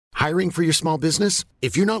Hiring for your small business?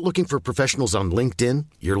 If you're not looking for professionals on LinkedIn,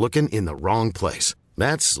 you're looking in the wrong place.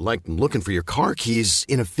 That's like looking for your car keys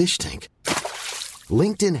in a fish tank.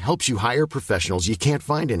 LinkedIn helps you hire professionals you can't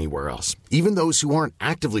find anywhere else, even those who aren't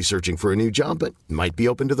actively searching for a new job but might be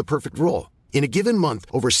open to the perfect role. In a given month,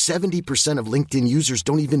 over 70% of LinkedIn users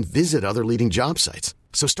don't even visit other leading job sites.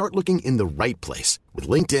 So start looking in the right place. With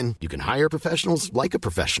LinkedIn, you can hire professionals like a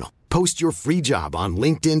professional. Post your free job on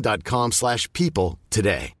linkedin.com/people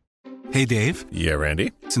today. Hey, Dave. Yeah,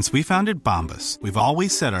 Randy. Since we founded Bombas, we've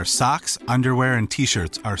always said our socks, underwear, and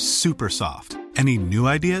T-shirts are super soft. Any new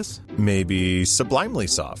ideas? Maybe sublimely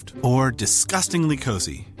soft. Or disgustingly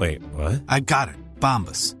cozy. Wait, what? I got it.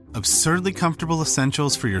 Bombas. Absurdly comfortable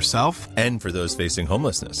essentials for yourself and for those facing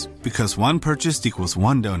homelessness. Because one purchased equals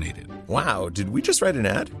one donated. Wow, did we just write an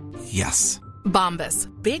ad? Yes. Bombas.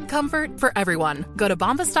 Big comfort for everyone. Go to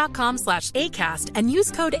bombas.com/ACAST and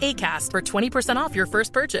use code ACAST for 20% off your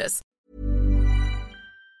first purchase.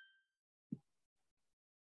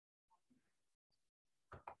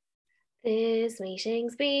 This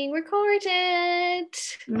meeting's being recorded.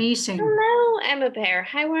 Meeting. Hello, Emma Bear.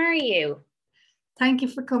 How are you? Thank you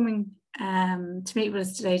for coming to meet with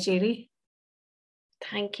us today, Judy.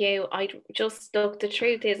 Thank you. The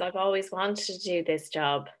truth is I've always wanted to do this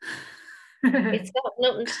job. It's got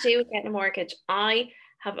nothing to do with getting a mortgage. I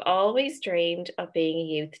have always dreamed of being a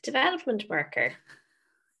youth development worker.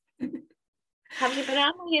 Have you been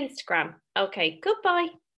on my Instagram? Okay, goodbye.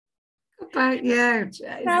 Goodbye, yeah.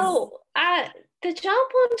 So, the job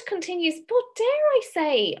hunt continues, but dare I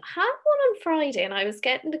say, I had one on Friday and I was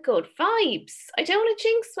getting the good vibes. I don't want to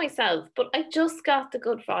jinx myself, but I just got the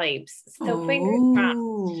good vibes. So fingers crossed.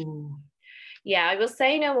 Yeah, I will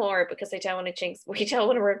say no more because I don't want to jinx. We don't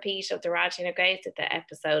want to repeat of the Raging O'Grace at the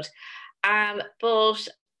episode. But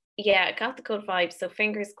yeah, I got the good vibes. So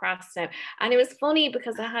fingers crossed now. And it was funny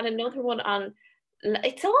because I had another one on.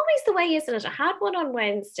 It's always the way, isn't it? I had one on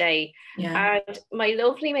Wednesday, and my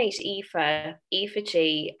lovely mate Aoife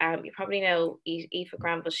G, you probably know Aoife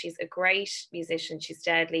Granville. She's a great musician. She's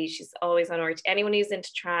deadly. She's always on our. Anyone who's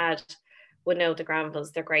into trad would know the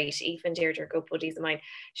Granvilles. They're great. Aoife and Deirdre are good buddies of mine.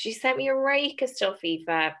 She sent me a rake of stuff.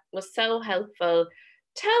 Aoife was so helpful.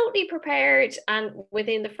 Totally prepared, and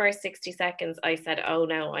within the first 60 seconds I said, oh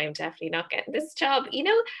no, I'm definitely not getting this job. You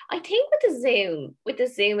know, I think with the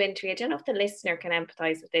Zoom interview, I don't know if the listener can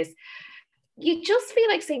empathize with this, you just feel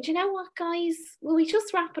like saying, do you know what, guys, will we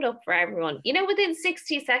just wrap it up for everyone? You know, within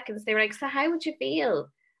 60 seconds they were like, so how would you feel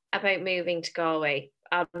about moving to Galway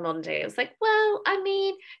on Monday? I was like, well, I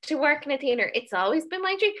mean, to work in a theatre, it's always been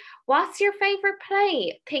my dream. What's your favourite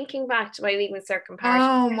play? Thinking back to my Leaving Cert party.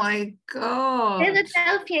 Oh my God.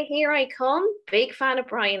 Philadelphia, Here I Come. Big fan of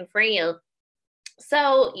Brian Friel.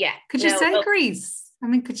 So, yeah. Could you say Grease? I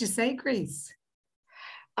mean, could you say Grease?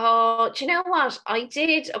 Oh, do you know what? I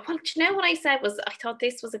did. Well, do you know what I said was, I thought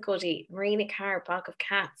this was a goodie. Marina Carr, Bog of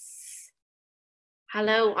Cats.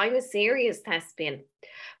 Hello, I'm a serious thespian.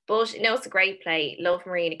 But no, it's a great play. Love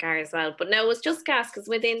Marina Carr as well. But no, it was just gas because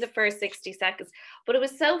within the first 60 seconds. But it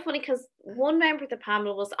was so funny because one member of the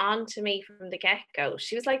panel was on to me from the get-go.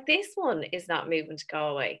 She was like, this one is not moving to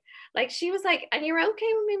Galway. Like, she was like, and you're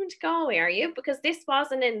okay with moving to Galway, are you? Because this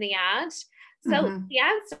wasn't in the ad. So the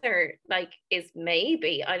answer, like, is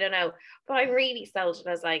maybe. I don't know. But I really sold it.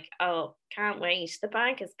 I was like, oh, can't wait. The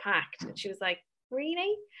bank is packed. And she was like,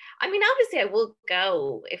 really? I mean, obviously I would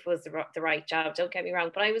go if it was the right job, don't get me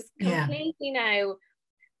wrong, but I was completely now,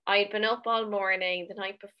 I'd been up all morning the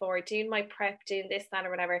night before doing my prep, doing this, that, or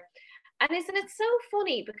whatever. And isn't it so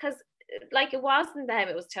funny because like it wasn't them,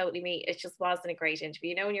 it was totally me. It just wasn't a great interview,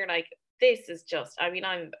 you know, and you're like, this is just, I mean,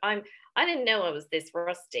 I didn't know I was this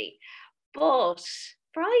rusty. But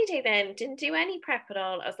Friday then didn't do any prep at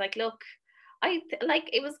all. I was like, look,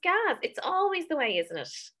 it was gas. It's always the way, isn't it?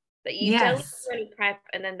 That you don't really prep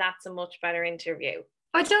and then that's a much better interview.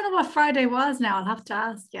 I don't know what Friday was now. I'll have to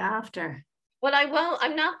ask you after. Well,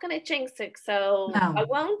 I'm not going to jinx it, so no. I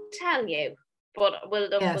won't tell you, but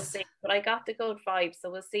we'll see. But I got the good vibe,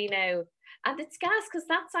 so we'll see now. And it's gas because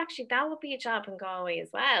that would be a job in Galway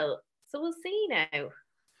as well. So we'll see now.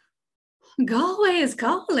 Galway is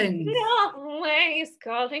calling. Galway is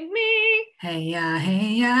calling me. Hey, yeah, hey,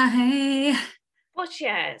 yeah, hey. But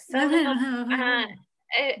yeah, so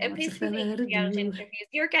a busy week to go to interviews.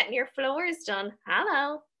 You're getting your floors done.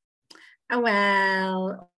 Hello. Oh,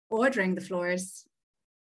 well, ordering the floors.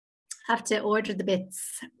 Have to order the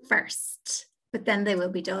bits first, but then they will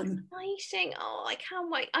be done. Exciting. Oh, I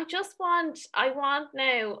can't wait. I want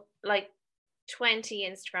now like 20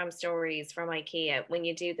 Instagram stories from IKEA when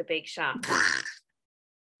you do the big shop.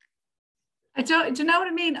 Do you know what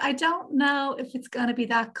I mean? I don't know if it's going to be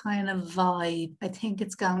that kind of vibe. I think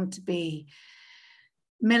it's going to be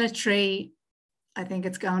military. I think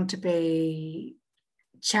it's going to be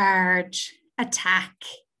charge, attack.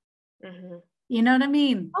 Mm-hmm. You know what I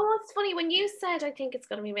mean? Oh, it's funny. When you said I think it's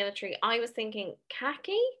going to be military, I was thinking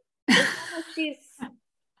khaki. She's a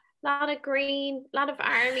lot of green, a lot of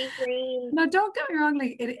army green. No, don't get me wrong.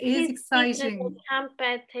 Like, it is exciting. Camp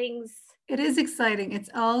bed things. It is exciting. It's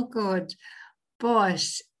all good. But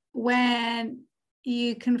when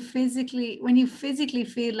you physically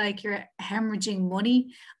feel like you're hemorrhaging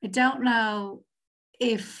money, I don't know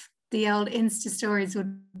if the old Insta stories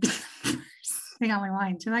would be the first thing on my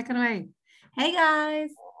mind. Do you like it away? Hey guys.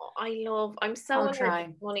 Oh, I'm so allergic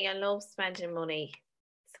to money. I love spending money.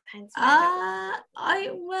 I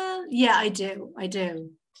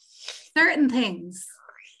do. Certain things.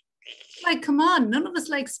 Like, come on, none of us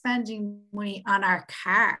like spending money on our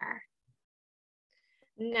car.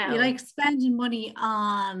 No. You like spending money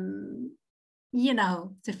on,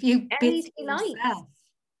 a few bits for yourself.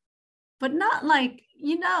 But not like,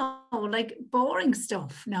 like boring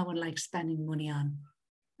stuff no one likes spending money on.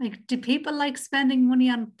 Like, do people like spending money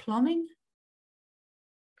on plumbing?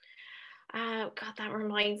 God, that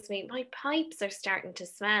reminds me. My pipes are starting to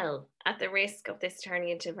smell, at the risk of this turning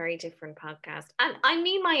into a very different podcast. And I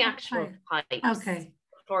mean my actual pipes. Okay.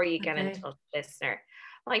 Before you get in touch, listener.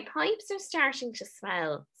 My pipes are starting to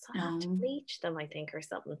smell. So I'll have to bleach them, I think, or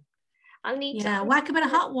something. I'll need to whack a bit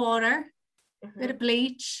of hot water, bit of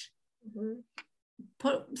bleach,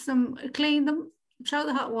 clean them, throw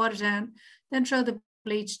the hot water down, then throw the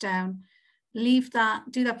bleach down. Do that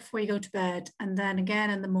before you go to bed, and then again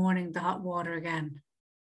in the morning, the hot water again.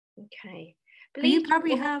 Okay. Bleach, you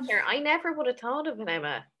probably have. I never would have thought of it,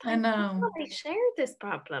 Emma. I know. I shared this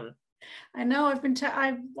problem. I know. I've been.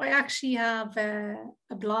 I actually have a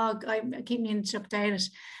blog. I keep meaning to update it,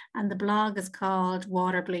 and the blog is called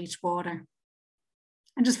Water Bleach Water.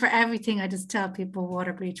 And just for everything, I just tell people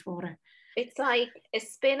water bleach water. It's like a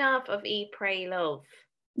spin-off of Eat, Pray, Love.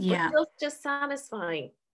 Yeah. But just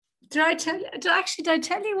satisfying. Did I tell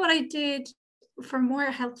you what I did for more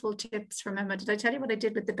helpful tips from Emma? Did I tell you what I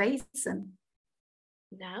did with the basin?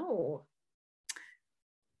 No.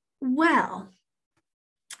 Well,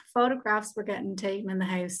 photographs were getting taken in the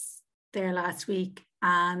house there last week,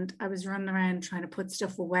 and I was running around trying to put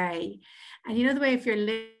stuff away. And you know the way if you're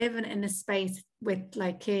living in a space with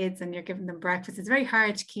like kids and you're giving them breakfast, it's very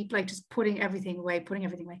hard to keep like just putting everything away.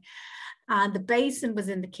 And the basin was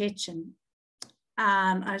in the kitchen.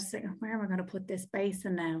 And I was thinking, where am I going to put this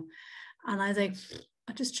basin now? And I was like,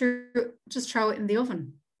 I just throw it in the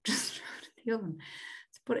oven. Just throw it in the oven.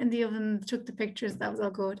 So put it in the oven, took the pictures, that was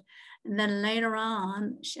all good. And then later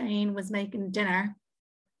on, Shane was making dinner.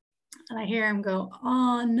 And I hear him go,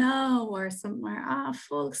 oh no, or somewhere,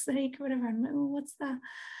 fuck's sake, or whatever. I'm like, oh, what's that?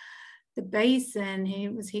 The basin, he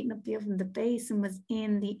was heating up the oven. The basin was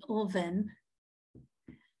in the oven.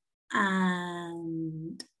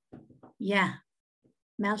 And yeah,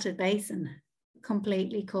 melted basin,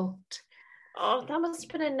 completely cooked. Oh, that must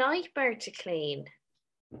have been a nightmare to clean.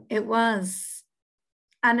 It was.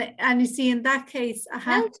 And you see, in that case,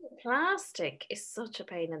 melted plastic is such a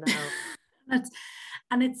pain in the house.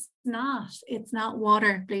 And it's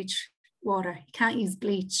not bleach water. You can't use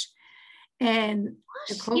bleach. And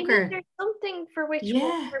the cooker. There's something for which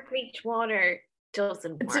water, bleach water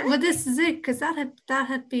doesn't work. Well, this is it, because that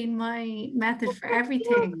had been my method for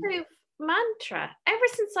everything. Mantra. Ever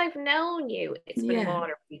since I've known you, it's been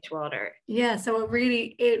water, bleach water. Yeah, so it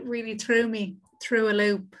really threw me through a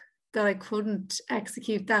loop that I couldn't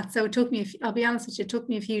execute that. So it took me, I'll be honest with you, it took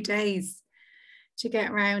me a few days to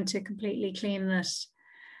get around to completely cleaning it.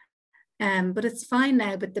 But it's fine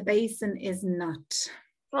now, but the basin is not.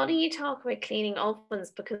 Funny you talk about cleaning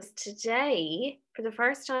ovens, because today, for the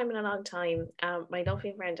first time in a long time, my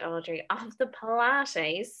lovely friend Audrey of the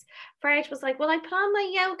Pilates, Fred was like, well, I put on my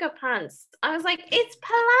yoga pants. I was like, it's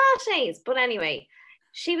Pilates. But anyway,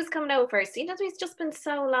 she was coming over. So, it's just been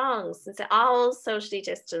so long since all socially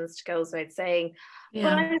distanced, goes without saying. Yeah.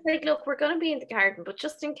 But I was like, look, we're going to be in the garden, but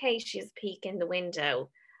just in case she's peeking the window,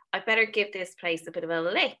 I better give this place a bit of a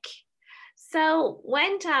lick. So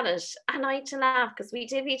went at it, and I had to laugh because we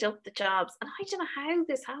divvied up the jobs, and I don't know how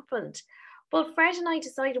this happened, but Fred and I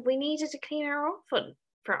decided we needed to clean our oven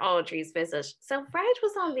for Audrey's visit. So Fred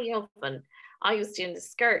was on the oven, I was doing the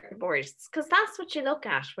skirting boards, because that's what you look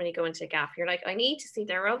at when you go into a gaff. You're like, I need to see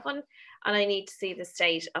their oven and I need to see the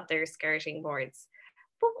state of their skirting boards.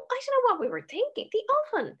 But I don't know what we were thinking. The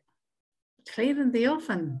oven. Cleaning the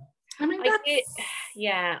oven. I mean,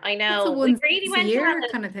 yeah, I that's know. a We once really a went year on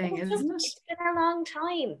kind of thing, isn't it? It's been a long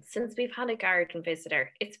time since we've had a garden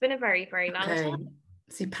visitor. It's been a very, very long Okay. time.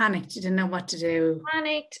 So you panicked, you didn't know what to do.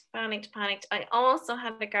 Panicked. I also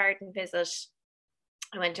had a garden visit.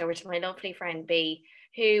 I went over to my lovely friend B,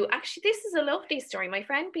 who actually, this is a lovely story. My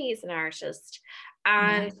friend B is an artist,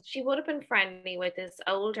 and she would have been friendly with this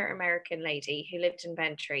older American lady who lived in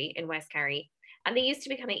Bantry in West Kerry. And they used to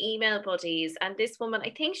be kind of email buddies. And this woman, I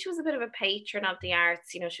think she was a bit of a patron of the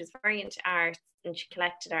arts. You know, she was very into art and she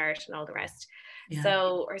collected art and all the rest. Yeah.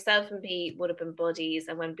 So herself and B would have been buddies.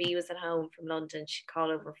 And when B was at home from London, she'd call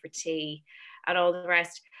over for tea and all the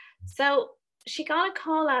rest. So she got a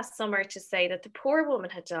call last summer to say that the poor woman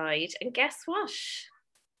had died. And guess what?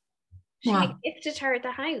 She had gifted her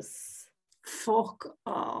the house. Fuck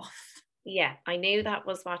off. Yeah, I knew that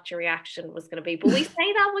was what your reaction was going to be. But we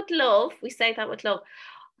say that with love.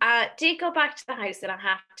 Did go back to the house, and I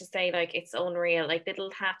have to say, like, it's unreal. Like,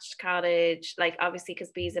 little thatched cottage, like, obviously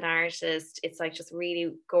because Bee's an artist, it's like just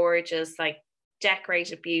really gorgeous, like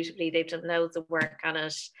decorated beautifully. They've done loads of work on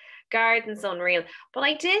it. Garden's unreal. But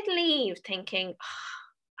I did leave thinking,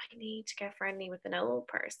 I need to get friendly with an old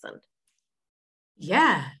person.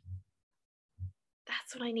 Yeah.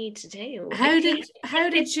 That's what I need to do. How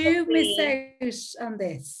did you miss out on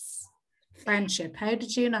this friendship? How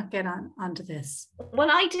did you not get onto this? Well,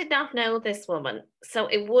 I did not know this woman, so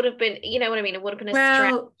it would have been, you know what I mean? It would have been a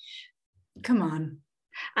stretch. Come on.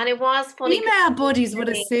 And it was funny. Email buddies would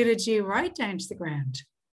have suited you right down to the ground.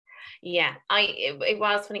 Yeah, it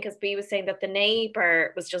was funny because Bea was saying that the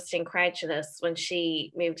neighbour was just incredulous when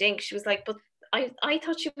she moved in. She was like, but I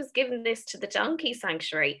thought she was giving this to the donkey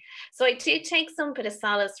sanctuary. So I did take some bit of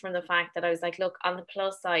solace from the fact that I was like, look, on the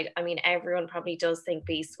plus side, I mean, everyone probably does think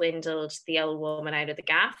Bea swindled the old woman out of the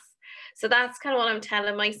gaff. So that's kind of what I'm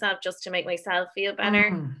telling myself just to make myself feel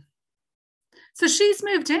better. So she's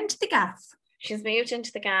moved into the gaff. She's moved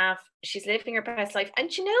into the gaff. She's living her best life.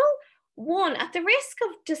 And you know, one, at the risk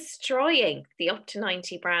of destroying the Up to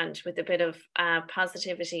 90 brand with a bit of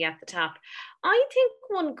positivity at the top, I think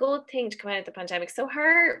one good thing to come out of the pandemic, so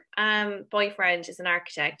her boyfriend is an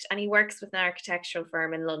architect and he works with an architectural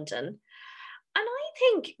firm in London. And I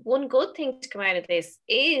think one good thing to come out of this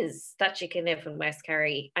is that you can live in West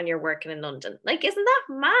Kerry and you're working in London. Like, isn't that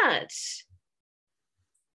mad?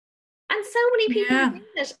 And so many people are doing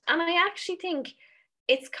it. And I actually think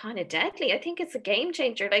it's kind of deadly. I think it's a game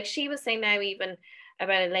changer. Like she was saying now, even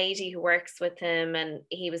about a lady who works with him, and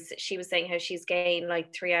she was saying how she's gained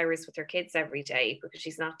like 3 hours with her kids every day because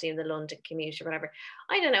she's not doing the London commute or whatever.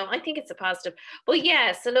 I don't know. I think it's a positive. But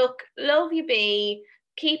yeah, so look, love you, Bea.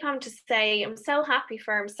 Keep on to say, I'm so happy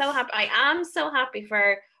for her. I am so happy for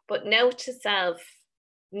her. But note to self,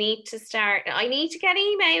 I need to get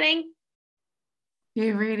emailing.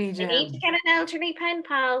 You really do. I need to get an elderly pen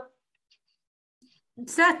pal.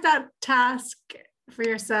 Set that task for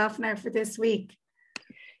yourself now for this week.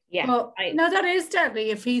 Yeah. Well, no, that is deadly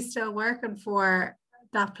if he's still working for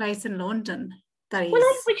that place in London. But you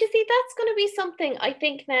see, that's going to be something I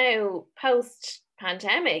think now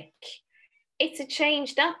post-pandemic. It's a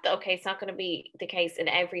change that, okay, it's not going to be the case in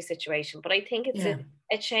every situation, but I think it's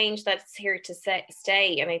a change that's here to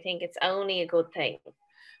stay. And I think it's only a good thing.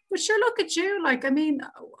 But sure, look at you. Like, I mean,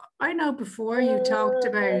 I know before you talked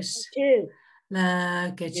about...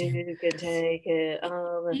 Look at you. You can take it.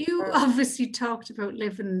 You obviously talked about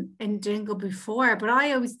living in Dingle before, but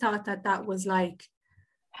I always thought that was like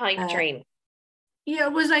pipe dream. Yeah,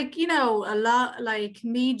 it was like, you know, a lot like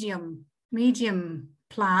medium term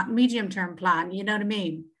plan. You know what I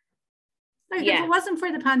mean? Like if it wasn't for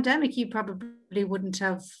the pandemic, you probably wouldn't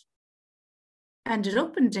have ended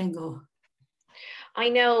up in Dingle. I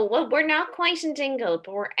know. Well, we're not quite in Dingle,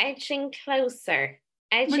 but we're edging closer.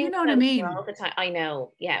 Well, you know what I mean? All the time. I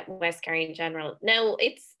know. Yeah, West Kerry in general. No,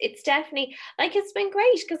 it's definitely like it's been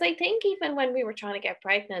great because I think even when we were trying to get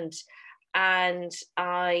pregnant, and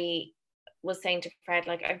I was saying to Fred,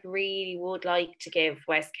 like, I really would like to give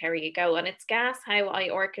West Kerry a go, and it's gas how I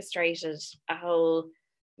orchestrated a whole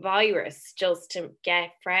virus just to get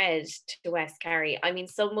Fred to West Kerry. I mean,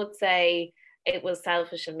 some would say it was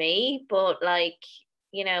selfish of me, but like,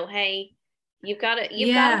 you know, hey. You've got to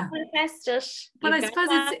manifest it. But I suppose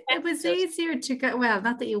it was easier to go, well,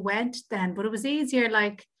 not that you went then, but it was easier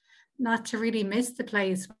like not to really miss the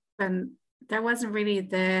place when there wasn't really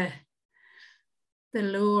the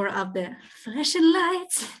lure of the flashing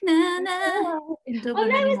lights in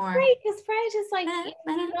Dublin anymore. It's great because Fred is like,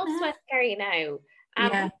 he loves West Kerry now.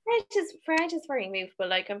 Fred is very movable.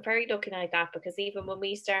 Like, I'm very lucky like that because even when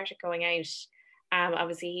we started going out,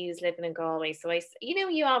 obviously he was living in Galway, so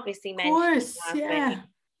you obviously mentioned that.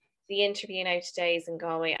 So the interview now today is in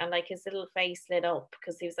Galway, and like his little face lit up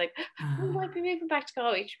because he was like, we might be moving back to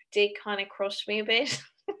Galway, which did kind of crush me a bit.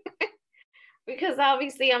 Because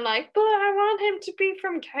obviously I'm like, but I want him to be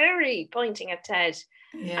from Kerry, pointing at Ted.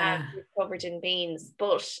 Yeah. Covered in beans.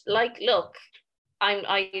 But like, look,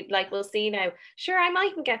 I like, we'll see now. Sure, I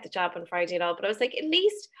mightn't get the job on Friday at all, but I was like, at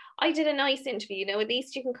least I did a nice interview, you know, at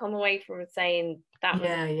least you can come away from it saying that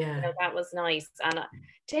was, you know, that was nice. And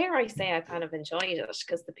dare I say, I kind of enjoyed it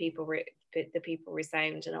because the people were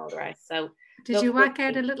sound and all the rest. So did you work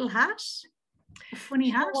out a little hat? A funny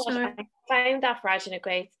hat? I found that for Rajin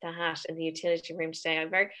Agwaith, the hat in the utility room today.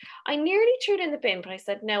 I nearly threw it in the bin, but I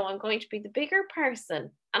said, no, I'm going to be the bigger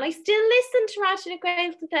person. And I still listen to Rajin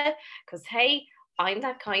Agwaith because, hey, I'm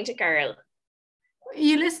that kind of girl.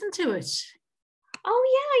 You listen to it? Oh,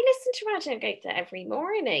 yeah, I listen to Rajin Agwaith every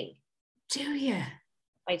morning. Do you?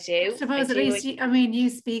 I do. I suppose at least, you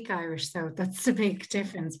speak Irish, so that's a big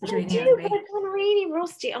difference between you and me. But I'm really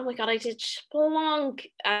rusty. Oh my God, I did Splunk.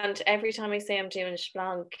 And every time I say I'm doing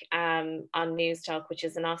Splunk on News Talk, which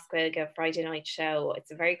is an Oscuelga Friday night show,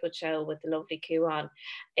 it's a very good show with the lovely Coo on.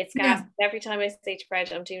 It's gas. Yeah. Every time I say to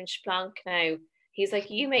Fred, I'm doing Splunk now, he's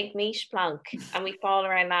like, you make me Splunk. And we fall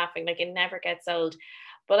around laughing, like it never gets old.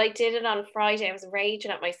 But I did it on Friday. I was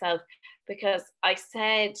raging at myself because I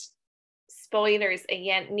said, spoilers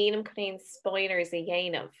again, Neelam Cunane's spoilers a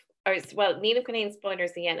Yainov, or well, Neelam Cunane's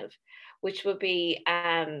spoilers a Yainov, which would be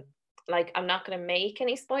like, I'm not going to make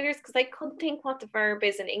any spoilers because I couldn't think what the verb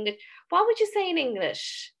is in English. What would you say in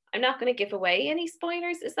English? I'm not going to give away any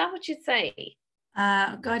spoilers. Is that what you'd say?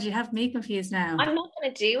 God, you have me confused now. I'm not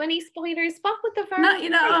going to do any spoilers. What would the verb? No, you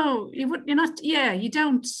know, you would. You're not. Yeah, you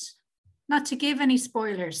don't. Not to give any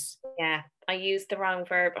spoilers. Yeah, I used the wrong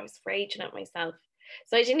verb. I was raging at myself.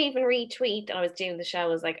 So I didn't even retweet that I was doing the show. I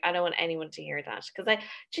was like, I don't want anyone to hear that. Because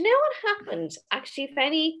do you know what happened? Actually,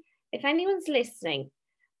 if anyone's listening,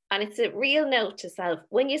 and it's a real note to self,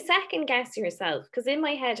 when you second guess yourself, because in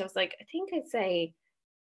my head I was like, I think I'd say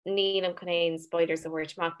Neelam Cunane's spoilers a word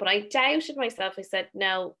to mock, but I doubted myself. I said,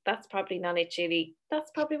 no, that's probably not it, Julie.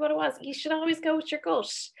 That's probably what it was. You should always go with your gut.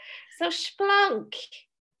 So Splunk.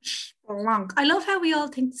 I love how we all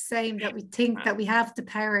think the same, that we think that we have the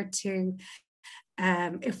power to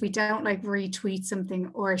if we don't like retweet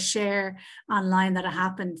something or share online that it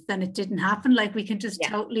happened, then it didn't happen. Like we can just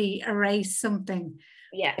totally erase something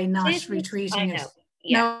by not retweeting it.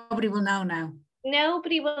 Nobody will know now.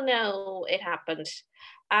 Nobody will know it happened.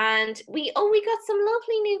 And we got some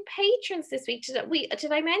lovely new patrons this week.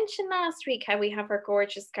 Did I mention last week how we have our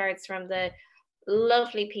gorgeous cards from the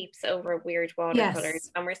lovely peeps over at Weird Watercolors?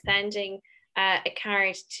 Yes. And we're sending a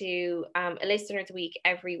card to a listener of the week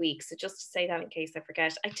every week. So just to say that in case I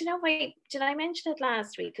forget. I don't know why, did I mention it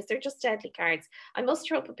last week? Because they're just deadly cards. I must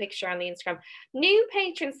throw up a picture on the Instagram. New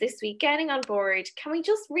patrons this week getting on board. Can we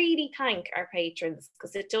just really thank our patrons?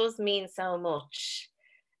 Because it does mean so much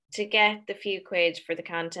to get the few quid for the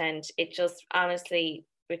content. It just, honestly,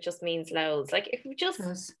 it just means loads. Like if we just,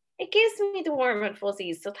 it gives me the warm and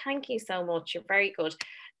fuzzies. So thank you so much. You're very good.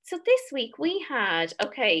 So this week we had,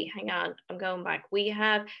 okay, hang on, I'm going back. We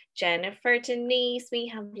have Jennifer, Denise, we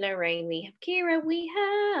have Lorraine, we have Kira, we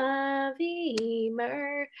have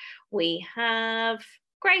Emer, we have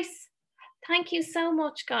Grace. Thank you so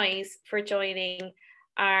much, guys, for joining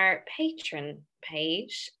our Patreon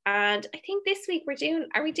page. And I think this week we're doing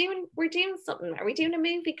something. Are we doing a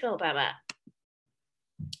movie club, Emma?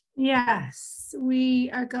 Yes, we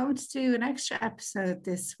are going to do an extra episode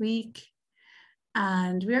this week.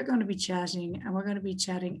 And we're going to be chatting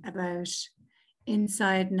about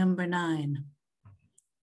Inside Number 9.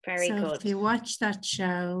 Very good. So if you watch that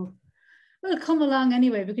show, well, come along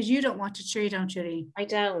anyway, because you don't watch it, sure you don't, Julie? I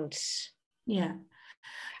don't. Yeah.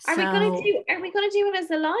 Are we gonna do it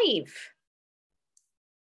as a live?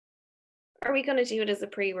 Are we gonna do it as a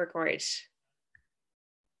pre-record?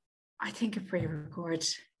 I think a pre-record.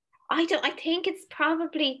 I think it's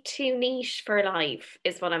probably too niche for live,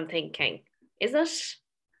 is what I'm thinking. Is it?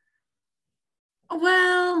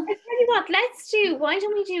 Well, I tell you what, why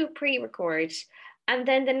don't we do a pre-record, and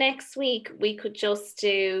then the next week we could just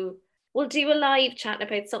we'll do a live chat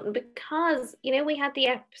about something, because, you know, we had the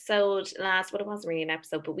episode it wasn't really an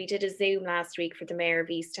episode, but we did a Zoom last week for the Mayor of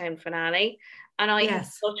Easttown finale, and I had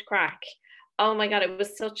such crack. Oh my God, it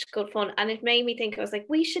was such good fun. And it made me think, I was like,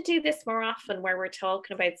 we should do this more often where we're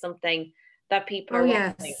talking about something that people are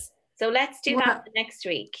watching. So let's do that next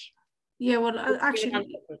week. Yeah, well,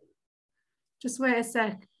 actually, just wait a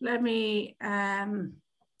sec. Let me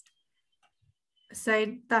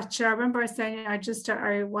say that show. I remember I was saying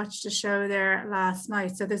I watched a show there last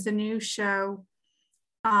night. So there's a new show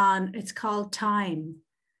on, it's called Time.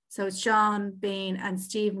 So it's Sean Bean and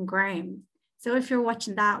Stephen Graham. So if you're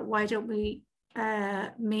watching that, why don't we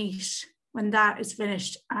meet when that is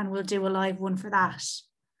finished, and we'll do a live one for that.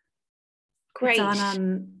 Great. It's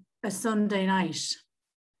on a Sunday night.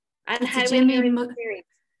 And it's how many are in the series?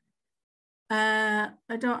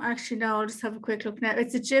 I don't actually know. I'll just have a quick look now.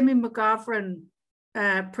 It's a Jimmy McGovern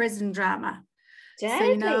prison drama.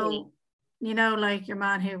 Deadly. So you know, like your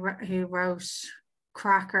man who wrote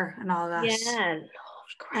Cracker and all that. Yeah,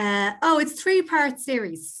 it's 3-part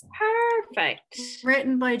series. Perfect.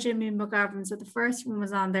 Written by Jimmy McGovern. So the first one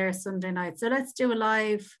was on there Sunday night. So let's do a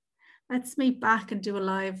live. Let's meet back and do a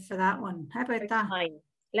live for that one. How about that? Fine.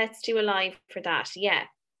 Let's do a live for that. Yeah.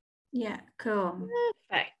 Yeah, cool.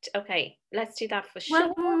 Perfect. Okay, let's do that for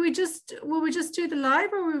sure. Well, will we just do the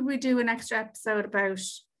live, or will we do an extra episode about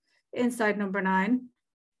Inside Number 9?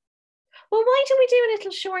 Well, why don't we do a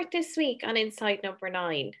little short this week on Inside Number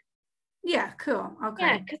 9? Yeah, cool. Okay.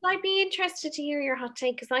 Yeah, because I'd be interested to hear your hot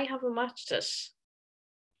take, because I haven't watched it. It's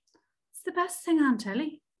the best thing on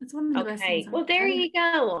telly. It's one of the best things. Okay, well, there you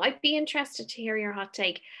go. I'd be interested to hear your hot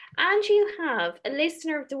take. And you have a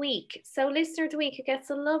listener of the week. So listener of the week who gets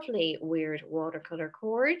a lovely weird watercolor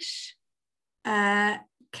cord.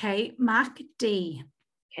 Kate MacD.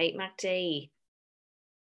 Kate MacD.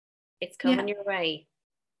 It's coming your way.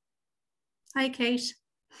 Hi, Kate.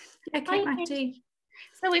 Yeah, Kate MacD.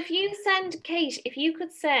 So if you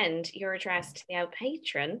could send your address to the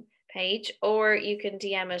Patreon page, or you can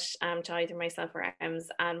DM it to either myself or Ems,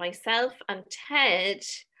 and myself and Ted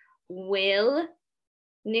will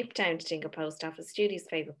nip down to Dingle Post Office, Judy's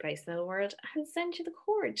favourite place in the world, and send you the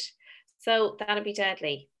cord. So that'll be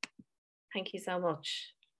deadly. Thank you so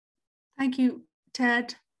much. Thank you,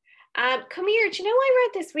 Ted. Come here. Do you know I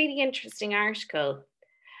read this really interesting article?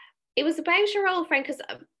 It was about your old friend, because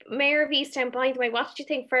Mayor of Easttown, by the way, what did you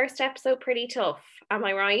think? First episode, pretty tough. Am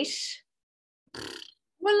I right?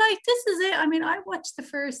 Well, like, this is it. I mean, I watched the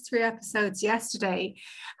first 3 episodes yesterday,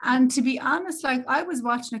 and to be honest, like, I was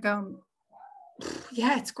watching it going,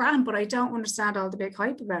 yeah, it's grand, but I don't understand all the big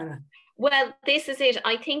hype about it. Well, this is it.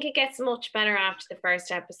 I think it gets much better after the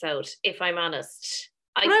first episode, if I'm honest.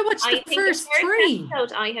 I watched the first 3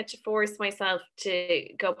 episode, I had to force myself to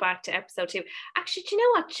go back to episode 2. Actually, do you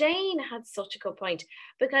know what? Jane had such a good point,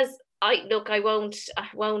 because I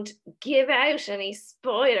won't give out any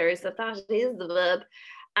spoilers that is the verb.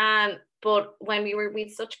 But when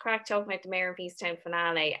we'd such crack talking about the Mayor of Easttown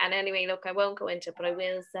finale, and anyway, look, I won't go into it, but I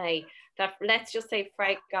will say that let's just say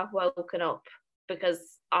Fred got woken up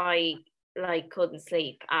because I couldn't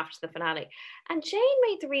sleep after the finale. And Jane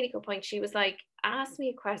made the really good point. She was like, ask me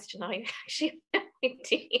a question. I actually have no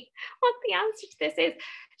idea what the answer to this is.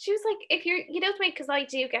 She was like, if you're, you know, because I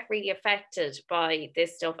do get really affected by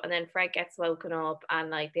this stuff, and then Fred gets woken up, and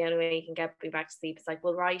like the only way he can get me back to sleep is like,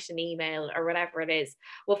 we'll write an email or whatever it is.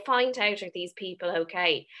 We'll find out, are these people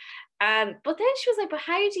okay? But then she was like, but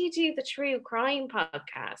how do you do the true crime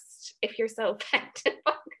podcast if you're so affected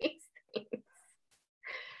by these things?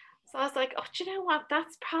 So I was like, oh, do you know what?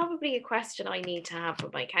 That's probably a question I need to have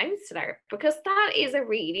with my counsellor, because that is a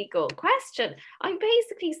really good question. I'm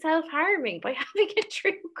basically self-harming by having a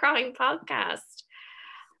true crime podcast.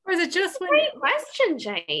 Or is it just great question,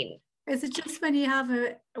 Jane? Is it just when you have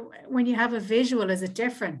a visual, is it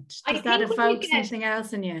different? Does that evoke something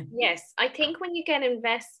else in you? Yes, I think when you get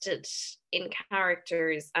invested in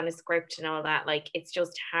characters and a script and all that, like, it's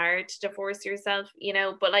just hard to divorce yourself, you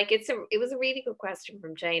know. But like, it was a really good question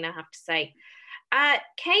from Jane, I have to say.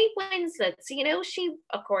 Kate Winslet, so you know, she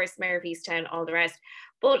of course Mayor of Easttown, all the rest.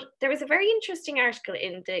 But there was a very interesting article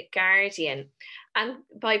in The Guardian and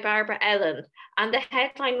by Barbara Ellen, and the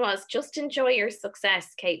headline was, just enjoy your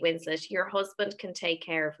success, Kate Winslet, your husband can take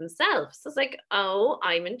care of himself. So it's like, oh,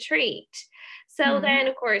 I'm intrigued. So then,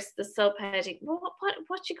 of course, the subheading, what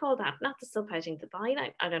do you call that? Not the subheading, the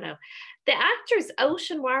byline, I don't know. The actor's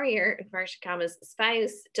ocean warrior, inverted commas,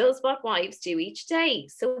 spouse does what wives do each day.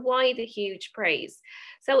 So why the huge praise?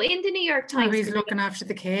 So in the New York Times... Oh, he's looking after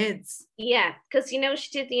the kids. Yeah, because, you know,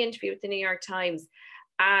 she did the interview with the New York Times,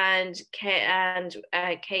 and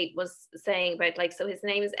Kate was saying about, like, so his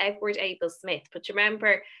name is Edward Abel Smith, but you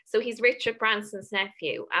remember, so he's Richard Branson's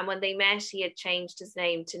nephew, and when they met, he had changed his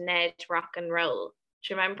name to Ned Rock and Roll.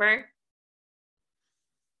 Do you remember?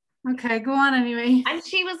 Okay, go on anyway. And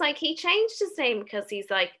she was like, he changed his name because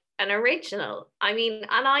he's like an original. I mean,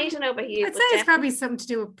 and I don't know about you. I'd say it's probably something to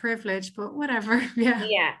do with privilege, but whatever.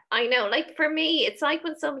 Yeah, I know. Like, for me, it's like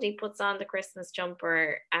when somebody puts on the Christmas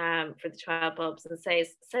jumper for the 12 Bubs and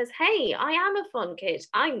says, hey, I am a fun kid.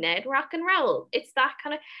 I'm Ned Rock and Roll. It's that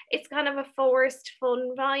kind of, it's kind of a forced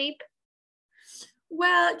fun vibe.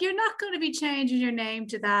 Well, you're not going to be changing your name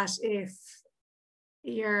to that if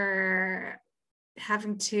you're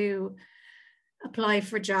having to apply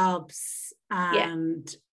for jobs and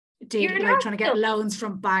trying to get loans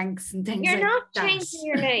from banks and things like that. You're not changing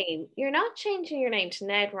your name. You're not changing your name to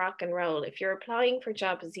Ned Rock and Roll if you're applying for a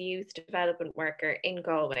job as a youth development worker in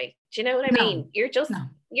Galway. Do you know what I mean? You're just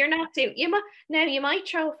you're not doing. You might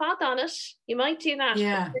throw a fad on it. You might do that.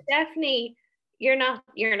 Yeah. But definitely, you're not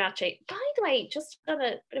changing. By the way, just on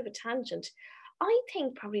a bit of a tangent, I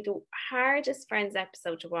think probably the hardest Friends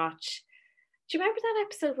episode to watch. Do you remember that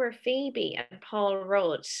episode where Phoebe and Paul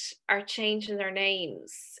Rudd are changing their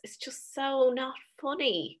names? It's just so not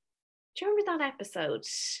funny. Do you remember that episode?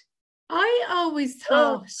 I always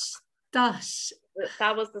thought that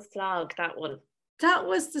was the slog, that one. That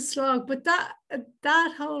was the slog, but that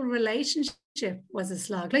whole relationship was a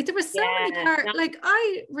slog. Like there were so many like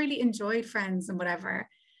I really enjoyed Friends and whatever.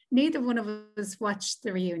 Neither one of us watched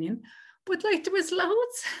the reunion. But like there was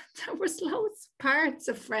loads parts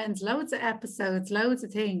of Friends, loads of episodes, loads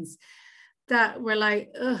of things that were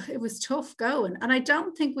like, it was tough going. And I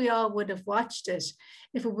don't think we all would have watched it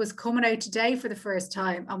if it was coming out today for the first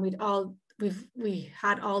time and we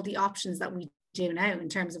had all the options that we do now in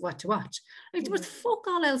terms of what to watch. Like there was fuck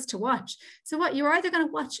all else to watch. So what, you're either going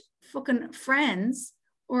to watch fucking Friends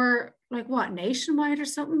or like what, Nationwide or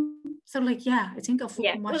something? So like, I think I'll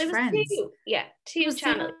fucking watch Friends. Two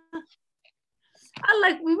channels.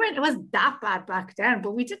 It wasn't that bad back then,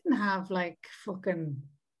 but we didn't have like fucking,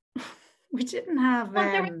 we didn't have.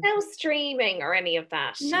 Well, there was no streaming or any of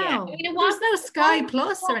that. No, I mean, there was no Sky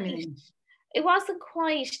Plus or anything. It wasn't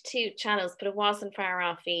quite 2 channels, but it wasn't far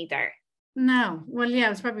off either. No, well, it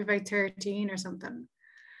was probably about 13 or something.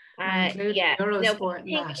 Eurosport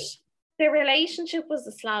and that. The relationship was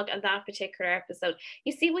a slog on that particular episode.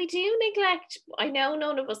 You see, we do neglect, I know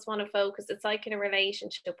none of us want to focus. It's like in a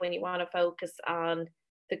relationship when you want to focus on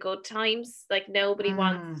the good times. Like nobody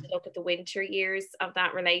wants to look at the winter years of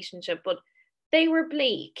that relationship, but they were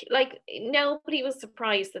bleak. Like nobody was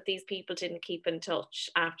surprised that these people didn't keep in touch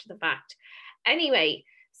after the fact. Anyway,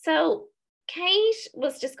 so Kate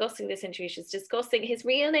was discussing this interview. She's discussing, his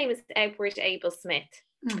real name is Edward Abel Smith.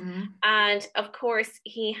 Mm-hmm. And of course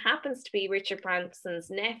he happens to be Richard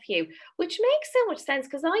Branson's nephew, which makes so much sense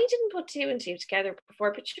because I didn't put 2 and 2 together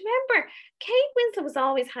before. But you remember Kate Winslet was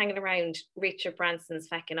always hanging around Richard Branson's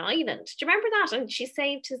feckin' island. Do you remember that? And she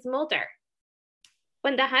saved his mother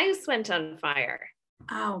when the house went on fire.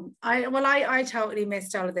 I totally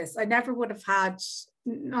missed all of this. I never would have had,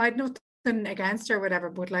 I had nothing against her or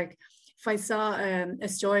whatever, but like if I saw a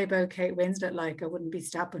story about Kate Winslet, like I wouldn't be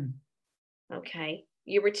stopping. Okay.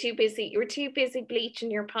 You were too busy bleaching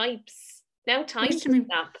your pipes. No time to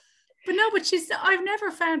stop. But no, but I've never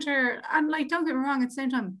found her, and like, don't get me wrong, at the same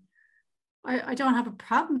time, I don't have a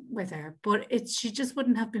problem with her, but she just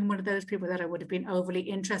wouldn't have been one of those people that I would have been overly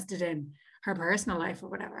interested in her personal life or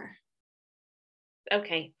whatever.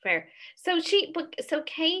 Okay, fair. So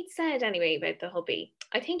Kate said anyway about the hubby,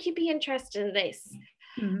 I think you'd be interested in this.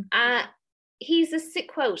 Mm-hmm. He's a,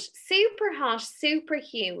 quote, super hot,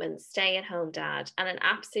 superhuman stay-at-home dad and an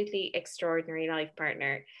absolutely extraordinary life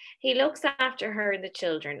partner. He looks after her and the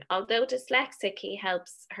children. Although dyslexic, he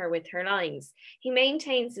helps her with her lines. He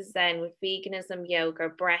maintains his zen with veganism, yoga,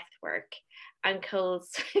 breath work, and cold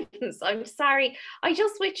swims. I'm sorry. I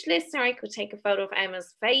just wish, listener, I could take a photo of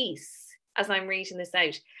Emma's face as I'm reading this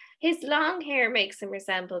out. His long hair makes him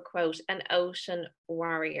resemble, quote, an ocean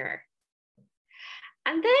warrior.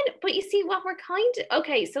 And then, but you see what we're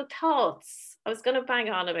okay, so thoughts. I was going to bang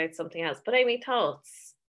on about something else, but Amy,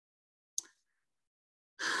 thoughts?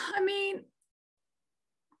 I mean,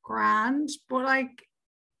 grand, but like,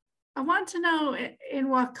 I want to know in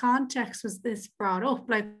what context was this brought up?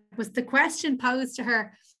 Like, was the question posed to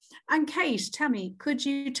her? And Kate, tell me, could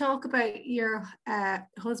you talk about your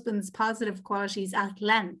husband's positive qualities at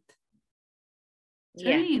length?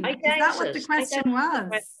 Yeah, is that what the question was?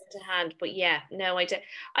 To hand, but I did.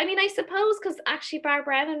 I mean, I suppose because actually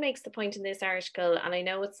Barbara Ellen makes the point in this article, and I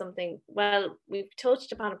know it's something, well, we've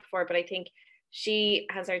touched upon it before, but I think she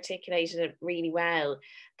has articulated it really well.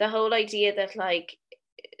 The whole idea that like,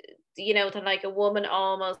 you know, that like a woman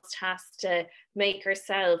almost has to make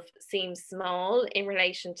herself seem small in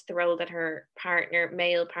relation to the role that her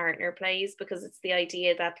male partner plays, because it's the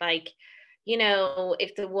idea that like, you know,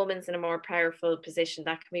 if the woman's in a more powerful position,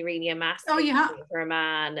 that can be really a massive for a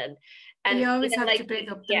man. And you always have to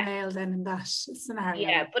pick up the male then in that scenario.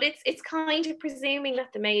 Yeah, but it's kind of presuming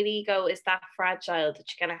that the male ego is that fragile that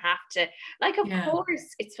you're going to have to, like, of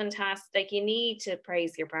course, it's fantastic. Like, you need to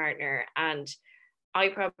praise your partner and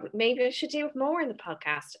maybe I should do it more in the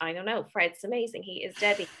podcast. I don't know. Fred's amazing. He is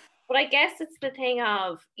deadly. But I guess it's the thing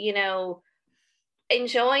of,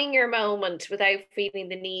 enjoying your moment without feeling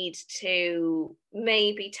the need to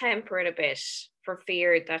maybe temper it a bit for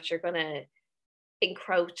fear that you're going to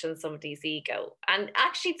encroach on somebody's ego. And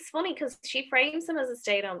actually, it's funny because she frames him as a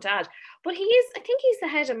stay-at-home dad, but I think he's the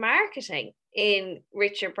head of marketing in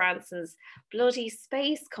Richard Branson's bloody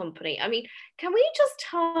space company. I mean, can we just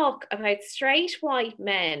talk about straight white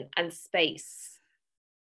men and space?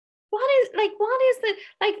 What is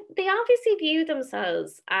they obviously view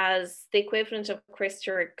themselves as the equivalent of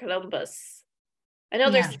Christopher Columbus,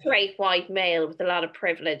 another straight white male with a lot of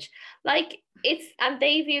privilege. And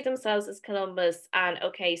they view themselves as Columbus, and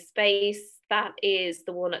okay, space, that's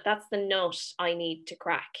the nut I need to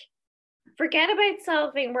crack. Forget about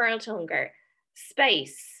solving world hunger.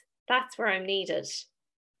 Space, that's where I'm needed.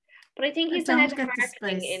 But I think he's the head of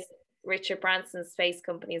marketing in Richard Branson's space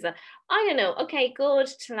companies. I don't know. Okay, good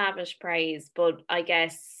to lavish praise, but I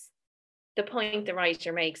guess the point the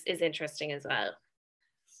writer makes is interesting as well.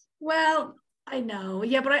 Well, I know,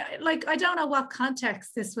 yeah, but I don't know what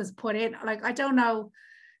context this was put in. I don't know,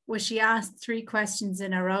 was she asked 3 questions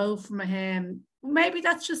in a row from him? Maybe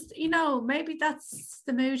that's just, maybe that's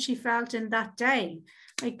the mood she felt in that day.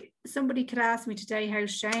 Like, somebody could ask me today,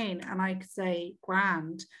 how's Shane? And I could say,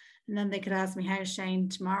 grand. And then they could ask me, how's Shane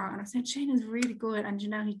tomorrow? And I said, Shane is really good. And,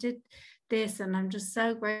 he did this. And I'm just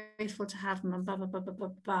so grateful to have him and blah, blah, blah, blah, blah,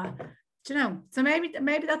 blah. So maybe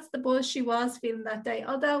that's the buzz she was feeling that day.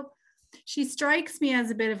 Although she strikes me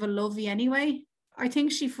as a bit of a lovey anyway. I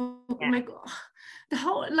think she the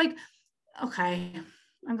whole, okay,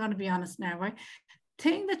 I'm going to be honest now, right?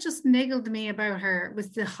 Thing that just niggled me about her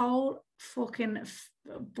was the whole fucking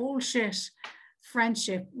bullshit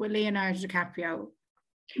friendship with Leonardo DiCaprio.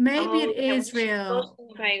 Maybe it is real.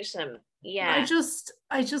 About him. Yeah.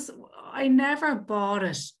 I never bought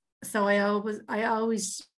it. So I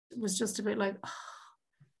always was just a bit like, oh,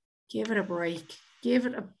 give it a break. Give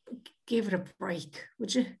it a break,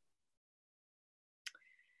 would you?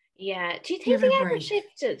 Yeah. Do you think they ever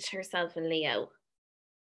shifted herself and Leo?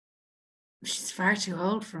 She's far too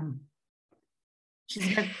old for him.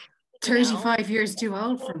 She's about 35 years too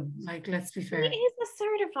old for him. Let's be fair. He is a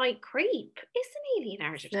certified creep, isn't he,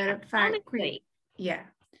 Leonardo? Certified creep. Yeah.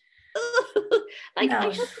 I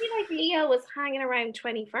just feel like Leo was hanging around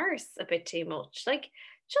 21st a bit too much.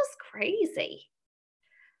 Just crazy.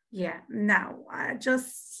 Yeah, no,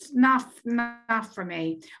 just not for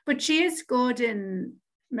me. But she is good in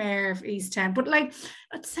Mayor of Easttown. But at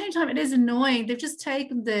the same time, it is annoying. They've just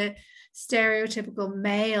taken the stereotypical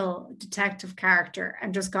male detective character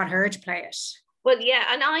and just got her to play it. Well, yeah,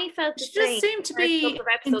 and I felt she just seemed to be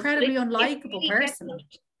incredibly unlikable person.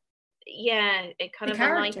 Yeah, it kind of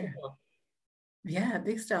unlikable. Yeah,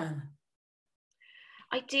 big style.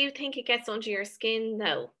 I do think it gets under your skin,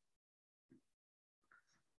 though.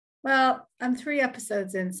 Well, I'm 3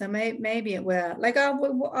 episodes in, so maybe it will.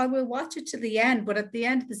 I will watch it to the end, but at the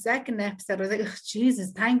end of the 2nd episode, I was like, oh,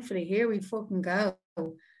 Jesus, thankfully, here we fucking go.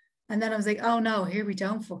 And then I was like, oh no, here we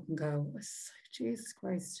don't fucking go. It's like, Jesus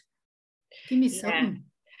Christ. Give me something.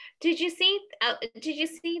 Did you see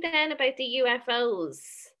then about the UFOs?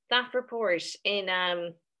 That report in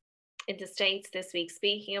the States this week,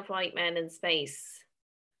 speaking of white men in space.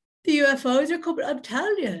 The UFOs are coming. I'm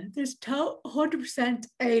telling you, there's 100%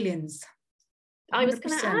 aliens. 100%. I was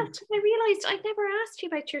going to ask, I realised I'd never asked you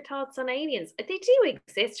about your thoughts on aliens. They do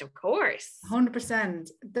exist, of course.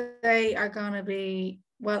 100%. They are going to be,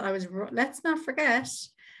 let's not forget,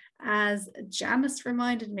 as Janice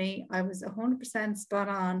reminded me, I was 100% spot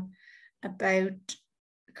on about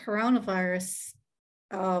coronavirus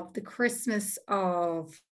of the Christmas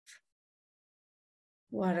of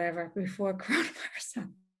whatever, before coronavirus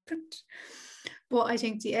happened. But I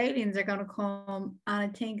think the aliens are going to come, and I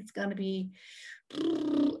think it's going to be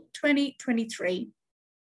 2023.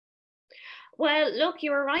 Well, look,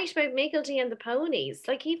 you were right about Miggledy and the ponies.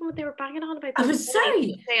 Even when they were banging on about I was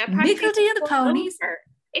sorry, Miggledy and the ponies,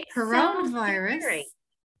 it's coronavirus. So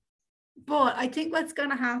but I think what's going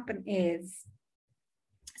to happen is,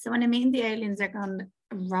 so when I mean the aliens are going to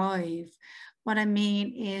arrive, what I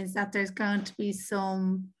mean is that there's going to be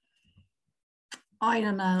some, I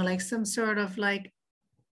don't know, some sort of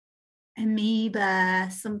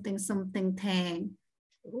amoeba, something thing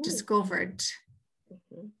discovered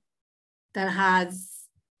that has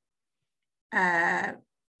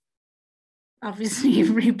obviously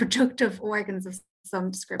reproductive organs of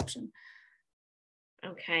some description.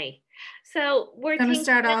 Okay. So we're going to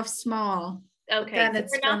start off small. Okay, so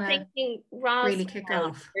we're not thinking really kick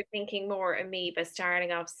off. We're thinking more amoeba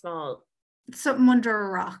starting off small. something under a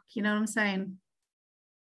rock, you know what I'm saying?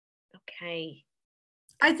 Okay.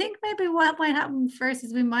 I think maybe what might happen first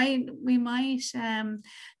is we might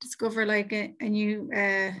discover like a new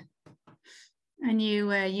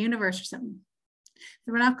universe or something.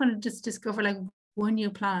 So we're not going to just discover like one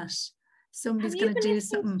new planet. Somebody's going to do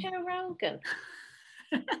something. Joe Rogan?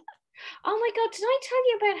 Oh my God, did I tell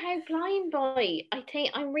you about how Blind Boy? I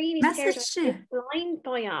think I'm really scared of Blind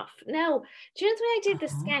Boy off. No, do you know when I did the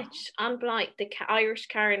sketch on Blind, the Irish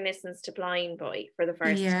Karen listens to Blind Boy for the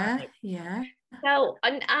first time? Yeah. So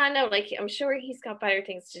I know, like, I'm sure he's got better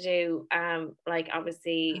things to do. Like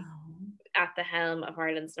obviously at the helm of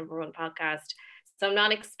Ireland's #1 podcast. So I'm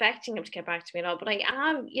not expecting him to get back to me at all, but I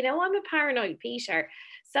am, you know, I'm a paranoid Peter.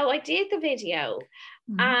 So I did the video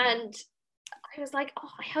and I was like,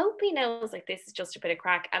 oh, I hope he knows like this is just a bit of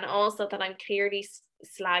crack. And also that I'm clearly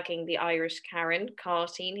slagging the Irish Karen,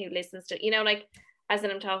 Carteen, who listens to, you know, like, as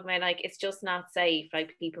in I'm talking about, like, it's just not safe,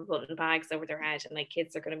 like people putting bags over their head and like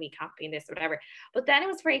kids are going to be copying this or whatever. But then it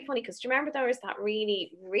was very funny because do you remember there was that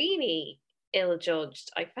really, really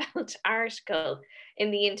ill-judged, I felt, article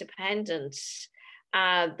in the Independent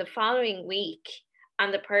the following week,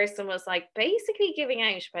 and the person was like basically giving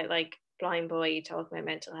out about like Blind Boy talking about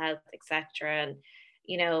mental health, etc., and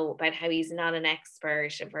you know about how he's not an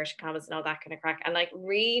expert, inverted commas, and all that kind of crack. And like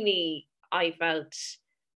really, I felt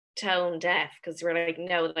tone deaf because we're like,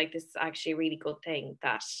 no, like this is actually a really good thing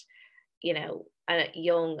that you know a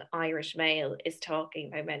young Irish male is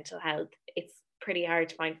talking about mental health. It's pretty hard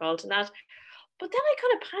to find fault in that. But then I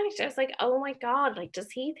kind of panicked. I was like, oh my God, like,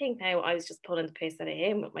 does he think now I was just pulling the piss out of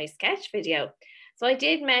him with my sketch video? So I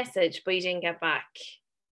did message, but he didn't get back.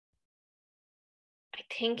 I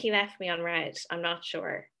think he left me on red. I'm not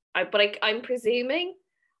sure. I'm presuming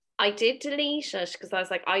I did delete it because I was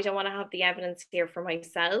like, I don't want to have the evidence here for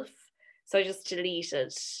myself. So I just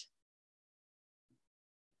deleted.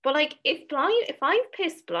 But like, if I've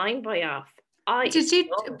pissed Blind Boy off, did you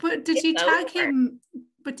tag him?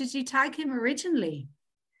 But did you tag him originally?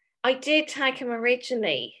 I did tag him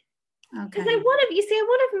originally. Okay. Because I would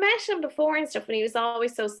have met him before and stuff, and he was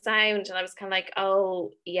always so sound, and I was kind of like,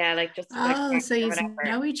 oh yeah, like just. So you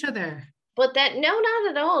know each other. But then, no,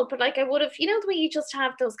 not at all. But like, I would have, you know, the way you just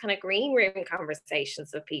have those kind of green room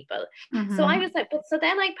conversations with people. Mm-hmm. So I was like, so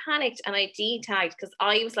then I panicked and I de-tagged because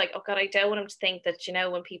I was like, oh God, I don't want him to think that, you know,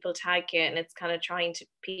 when people tag you and it's kind of trying to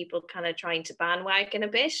bandwagon a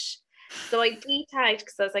bit. So I de-tagged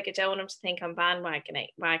because I was like, I don't want him to think I'm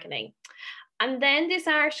bandwagoning. And then this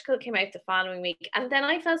article came out the following week. And then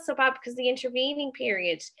I felt so bad because the intervening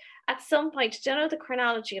period, at some point, I don't know the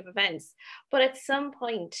chronology of events, but at some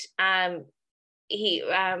point, Blind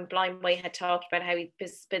Boy had talked about how he'd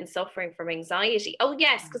been suffering from anxiety. Oh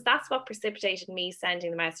yes, because that's what precipitated me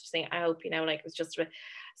sending the message saying, I hope, you know, like it was just.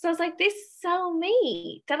 So I was like, this is so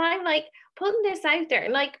me that I'm like putting this out there.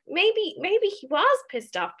 And like, maybe he was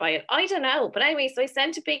pissed off by it. I don't know. But anyway, so I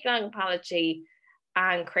sent a big long apology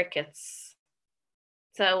and crickets.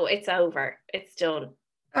 So it's over. It's done.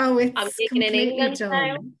 Oh, it's completely done.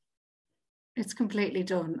 Now. It's completely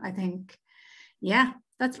done, I think. Yeah,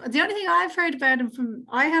 that's the only thing I've heard about him from.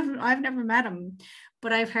 I've never met him,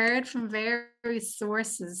 but I've heard from various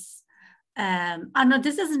sources. I know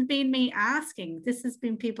this hasn't been me asking. This has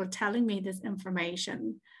been people telling me this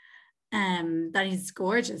information. That he's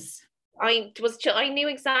gorgeous. I knew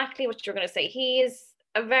exactly what you were going to say. He is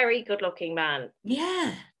a very good-looking man.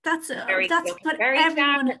 Yeah, that's what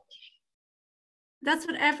everyone. That's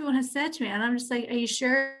what everyone has said to me, and I'm just like, are you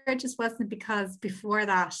sure it just wasn't because before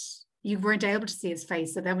that you weren't able to see his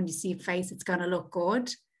face, so then when you see his face, it's gonna look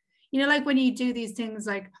good? You know, like when you do these things,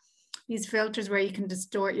 like these filters where you can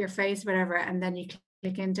distort your face, whatever, and then you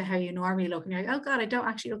click into how you normally look, and you're like, oh God, I don't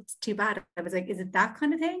actually look too bad. I was like, is it that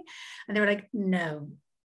kind of thing? And they were like, no.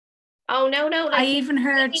 Oh no. Like, I even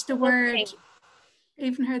heard the word.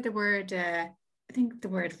 I think the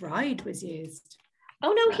word ride was used.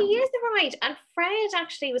 Oh no, he is a ride. And Fred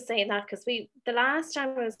actually was saying that because the last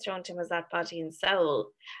time I was drawn to him was that Body and Soul.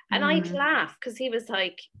 And I'd laugh because he was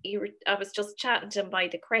like, I was just chatting to him by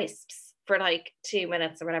the crisps for like 2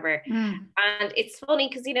 minutes or whatever. And it's funny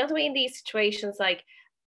because you know the way in these situations, like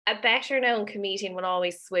a better known comedian will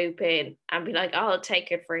always swoop in and be like, oh, I'll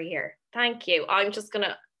take it for a year. Thank you. I'm just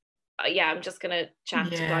gonna chat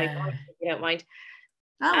to Blind Boy if you don't mind.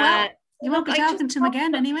 Oh well. You won't be talking to him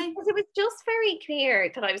again anyway. Because it was just very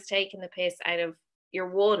clear that I was taking the piss out of your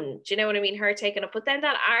one. Do you know what I mean? Her taking it. But then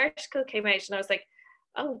that article came out and I was like,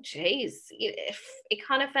 oh, geez. It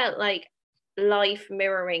kind of felt like life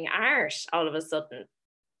mirroring art all of a sudden.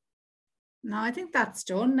 No, I think that's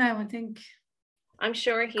done now. I'm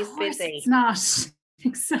sure he's busy. It's not.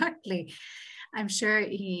 Exactly. I'm sure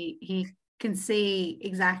he can see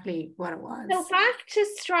exactly what it was. So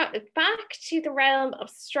back to the realm of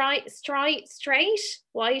straight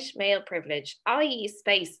white male privilege, i.e.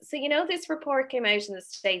 space. So this report came out in the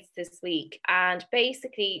States this week, and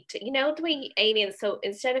basically, the way aliens. So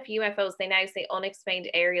instead of UFOs, they now say unexplained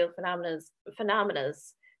aerial phenomena.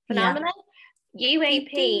 Yeah.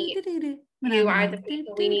 UAP. You are the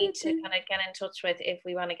people we need to kind of get in touch with if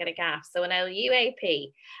we want to get a gaff. So an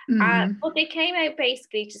UAP. But they came out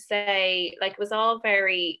basically to say, like, it was all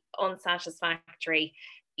very unsatisfactory,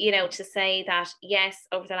 to say that, yes,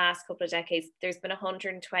 over the last couple of decades, there's been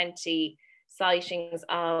 120 sightings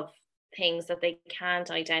of things that they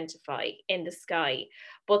can't identify in the sky.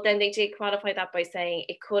 But then they did qualify that by saying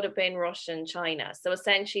it could have been Russia and China. So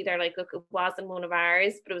essentially they're like, look, it wasn't one of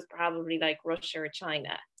ours, but it was probably like Russia or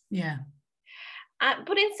China. Yeah.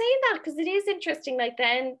 But in saying that, because it is interesting, like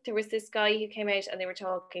then there was this guy who came out and they were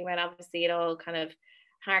talking about, obviously it all kind of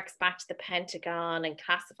harks back to the Pentagon and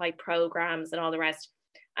classified programs and all the rest.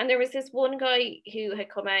 And there was this one guy who had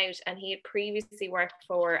come out and he had previously worked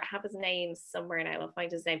for, I have his name somewhere now, I'll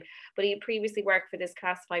find his name, but he had previously worked for this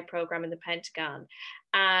classified program in the Pentagon.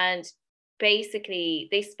 And basically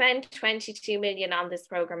they spend 22 million on this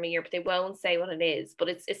program a year, but they won't say what it is. But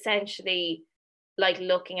it's essentially like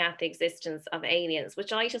looking at the existence of aliens,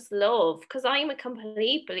 which I just love because I'm a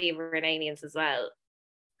complete believer in aliens as well.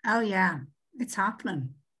 Oh yeah, it's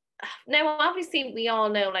happening. Now, obviously, we all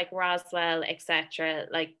know like Roswell, etc.,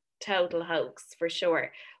 like total hoax for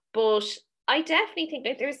sure. But I definitely think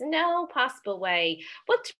that there's no possible way.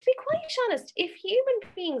 But to be quite honest, if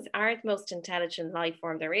human beings are the most intelligent life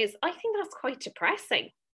form there is, I think that's quite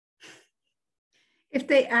depressing. If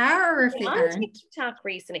they are, or if they aren't. TikTok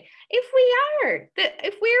recently. If we are,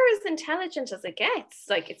 if we're as intelligent as it gets,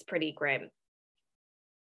 like it's pretty grim.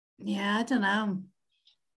 Yeah, I don't know.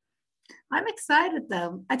 I'm excited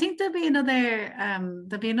though. I think there'll be another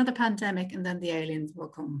pandemic, and then the aliens will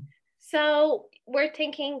come. So we're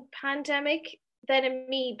thinking pandemic, then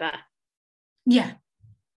amoeba. Yeah.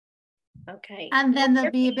 Okay. And then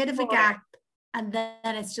there'll be a bit of a gap, and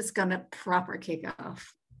then it's just gonna proper kick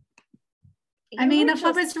off. I mean, if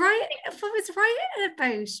I was right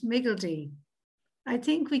about Miggledy, I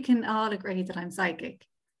think we can all agree that I'm psychic.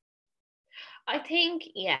 I think,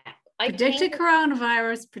 yeah. Predicted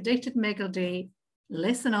coronavirus, predicted Miggledy.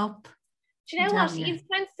 Listen up. Do you know what? You've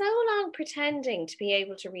spent so long pretending to be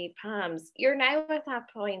able to read palms. You're now at that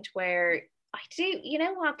point where I do, you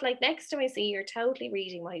know what? Like next time I see you're totally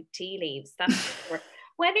reading my tea leaves. That's for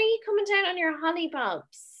when are you coming down on your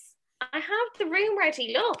hollybobs? I have the room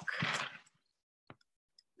ready. Look.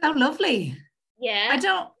 Oh, lovely. Yeah.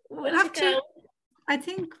 We'll have to. I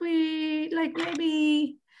think we like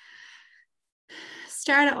maybe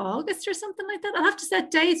start of August or something like that. I'll have to set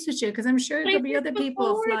dates with you because I'm sure there'll be other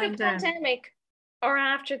people flying down. Before the pandemic or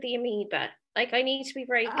after the amoeba? Like I need to be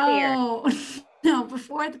very clear. Oh, no,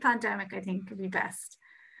 before the pandemic, I think would be best.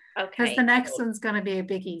 Okay. Because the next one's going to be a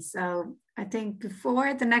biggie. So I think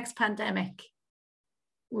before the next pandemic,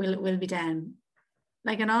 we'll be down.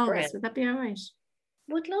 Like in August, Brilliant. Would that be all right?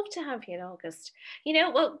 Would love to have you in August.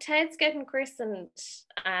 Well, Ted's getting christened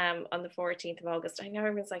on the 14th of August. I know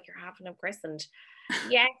everyone's like, you're having him christened.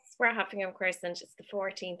 Yes, we're having him christened. It's the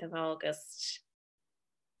 14th of August.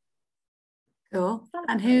 Cool.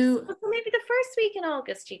 And who? So maybe the first week in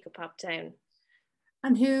August you could pop down.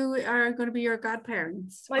 And who are going to be your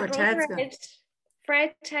godparents? My brother Ed,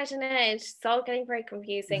 Fred, Ted and Ed. It's all getting very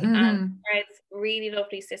confusing. And Fred's really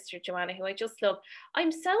lovely sister Joanna, who I just love.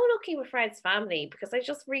 I'm so lucky with Fred's family because I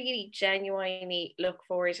just really genuinely look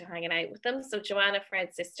forward to hanging out with them. So Joanna,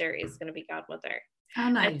 Fred's sister, is going to be godmother. Oh,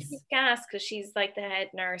 nice. And she's gas because she's like the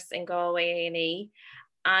head nurse in Galway A&E.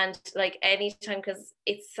 And like anytime, because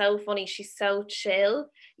it's so funny, she's so chill.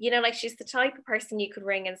 Like she's the type of person you could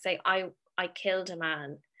ring and say, I killed a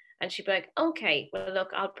man. And she'd be like, okay, well,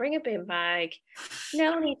 look, I'll bring a bin bag.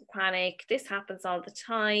 No need to panic. This happens all the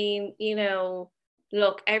time.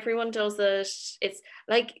 Look, everyone does it. It's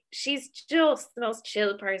like, she's just the most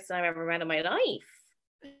chill person I've ever met in my life.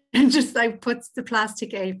 And just like puts the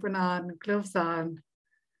plastic apron on, gloves on,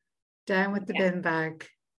 down with the bin bag.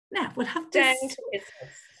 Now we'll have this.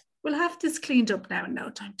 We'll have this cleaned up now in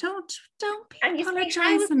no time. Don't be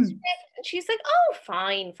apologizing. She's like, oh,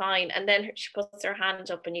 fine. And then she puts her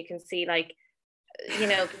hand up and you can see like,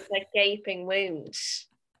 like gaping wound.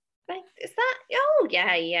 Like, is that? Oh,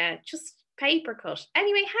 yeah. Just paper cut.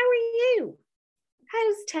 Anyway, how are you?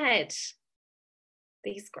 How's Ted?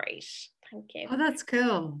 He's great. Thank you. Oh, that's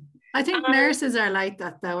cool. I think nurses are like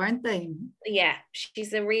that though, aren't they? Yeah,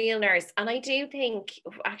 she's a real nurse. And I do think,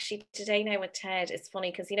 actually, today now with Ted, it's funny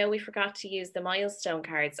because, we forgot to use the milestone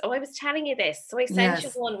cards. Oh, I was telling you this. So I sent you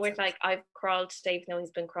one where I've crawled today, even though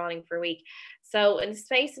he's been crawling for a week. So in the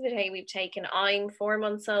space of a day, we've taken, I'm 4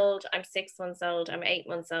 months old, I'm 6 months old, I'm 8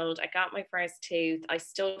 months old. I got my first tooth. I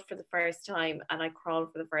stood for the first time and I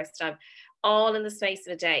crawled for the first time, all in the space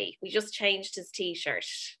of a day. We just changed his t-shirt.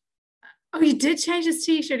 Oh, you did change his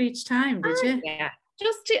t-shirt each time, did you? Yeah.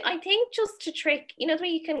 Just to trick, the way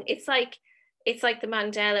you can, it's like the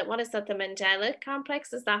Mandela, what is that? The Mandela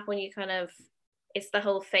complex? Is that when you kind of, it's the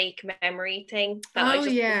whole fake memory thing?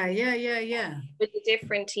 Yeah. With the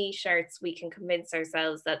different t-shirts, we can convince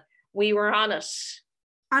ourselves that we were on it.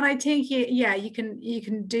 And I think, you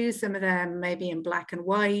can do some of them maybe in black and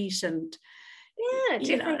white and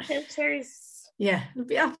different filters. Yeah, it'll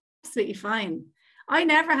be absolutely fine. I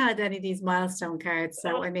never had any of these milestone cards,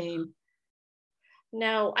 so No, and you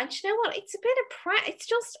know what? It's a bit of it's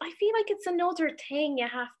just, I feel like it's another thing you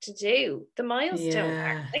have to do. The milestone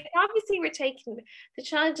card. Obviously, we're taking the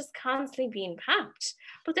child just constantly being papped,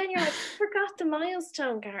 but then you're like, I forgot the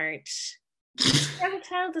milestone card. Never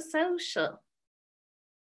tell the social.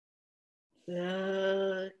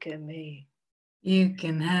 Look at me. You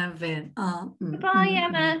can have it. Goodbye,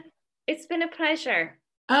 Emma. It's been a pleasure.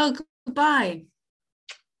 Oh, goodbye.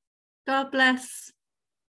 God bless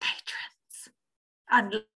patrons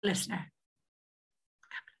and listener.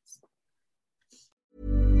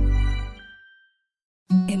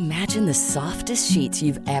 Imagine the softest sheets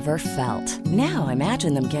you've ever felt. Now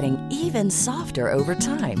imagine them getting even softer over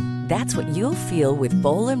time. That's what you'll feel with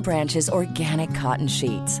Boll & Branch's organic cotton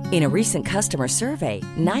sheets. In a recent customer survey,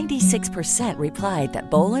 96% replied that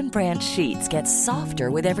Boll & Branch sheets get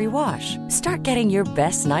softer with every wash. Start getting your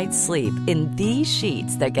best night's sleep in these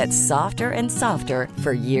sheets that get softer and softer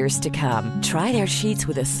for years to come. Try their sheets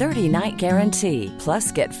with a 30-night guarantee.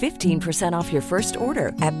 Plus, get 15% off your first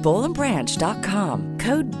order at bollandbranch.com.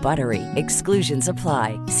 Code BUTTERY. Exclusions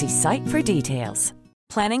apply. See site for details.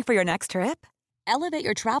 Planning for your next trip? Elevate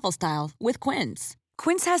your travel style with Quince.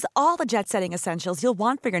 Quince has all the jet-setting essentials you'll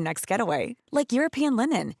want for your next getaway, like European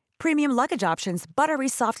linen, premium luggage options, buttery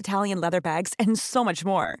soft Italian leather bags, and so much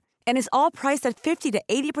more. And is all priced at 50 to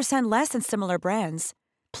 80% less than similar brands.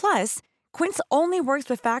 Plus, Quince only works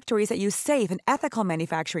with factories that use safe and ethical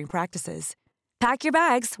manufacturing practices. Pack your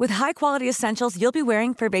bags with high-quality essentials you'll be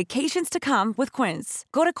wearing for vacations to come with Quince.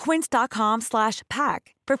 Go to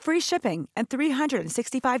quince.com/pack for free shipping and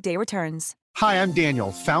 365-day returns. Hi, I'm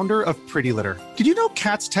Daniel, founder of Pretty Litter. Did you know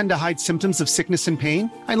cats tend to hide symptoms of sickness and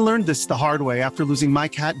pain? I learned this the hard way after losing my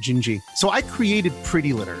cat, Gingy. So I created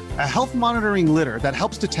Pretty Litter, a health monitoring litter that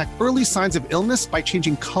helps detect early signs of illness by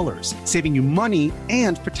changing colors, saving you money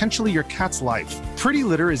and potentially your cat's life. Pretty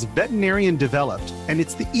Litter is veterinarian developed, and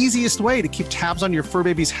it's the easiest way to keep tabs on your fur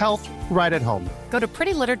baby's health right at home. Go to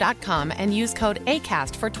prettylitter.com and use code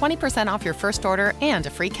ACAST for 20% off your first order and a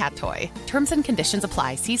free cat toy. Terms and conditions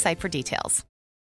apply. See site for details.